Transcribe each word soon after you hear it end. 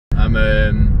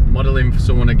I'm modelling for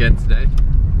someone again today.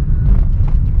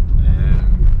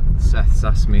 Seth's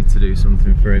asked me to do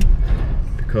something for him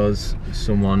because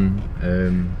someone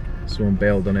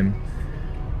bailed on him.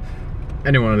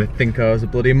 Anyone would think I was a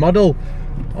bloody model.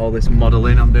 All this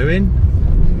modelling I'm doing.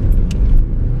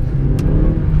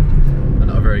 I'm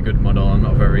not a very good model. I'm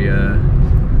not very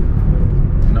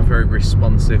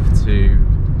responsive to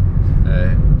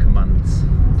commands.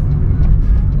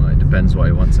 Well, it depends what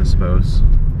he wants, I suppose.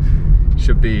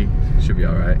 Should be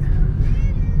all right.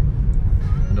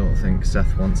 I don't think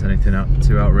Seth wants anything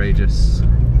too outrageous.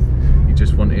 He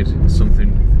just wanted something.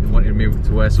 He wanted me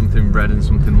to wear something red and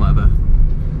something leather.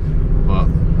 But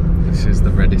this is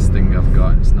the reddest thing I've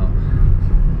got. It's not.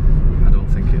 I don't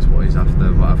think it's what he's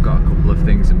after. But I've got a couple of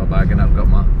things in my bag, and I've got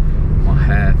my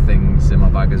hair things in my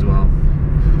bag as well,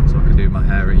 so I can do my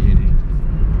hair at uni.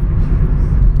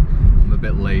 I'm a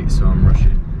bit late, so I'm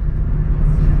rushing.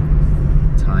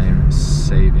 Time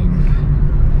saving.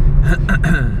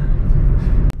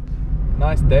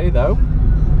 Nice day though.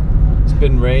 It's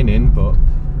been raining, but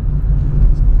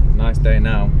it's a nice day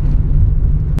now.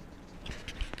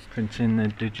 Printing the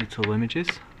digital images.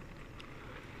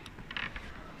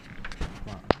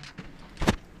 What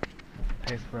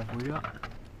paper have we got?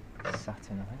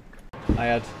 Satin, I think. I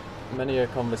had many a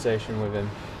conversation with him.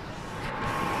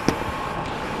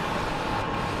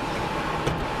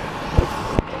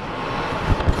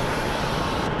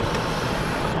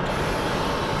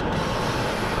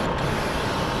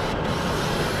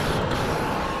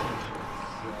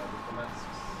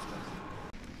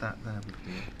 That there would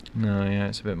be it. No, yeah,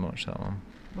 it's a bit much, that one.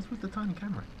 What's with the tiny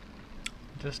camera?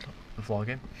 Just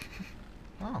vlogging.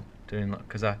 Oh. Doing that,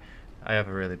 because I have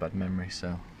a really bad memory,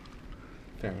 so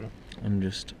Fair enough. I'm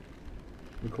just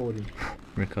recording,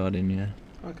 yeah.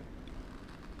 Okay.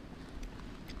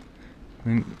 I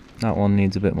think that one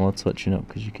needs a bit more touching up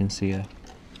because you can see how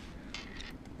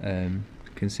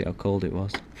cold it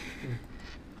was.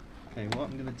 Okay, what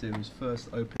I'm gonna do is first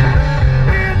open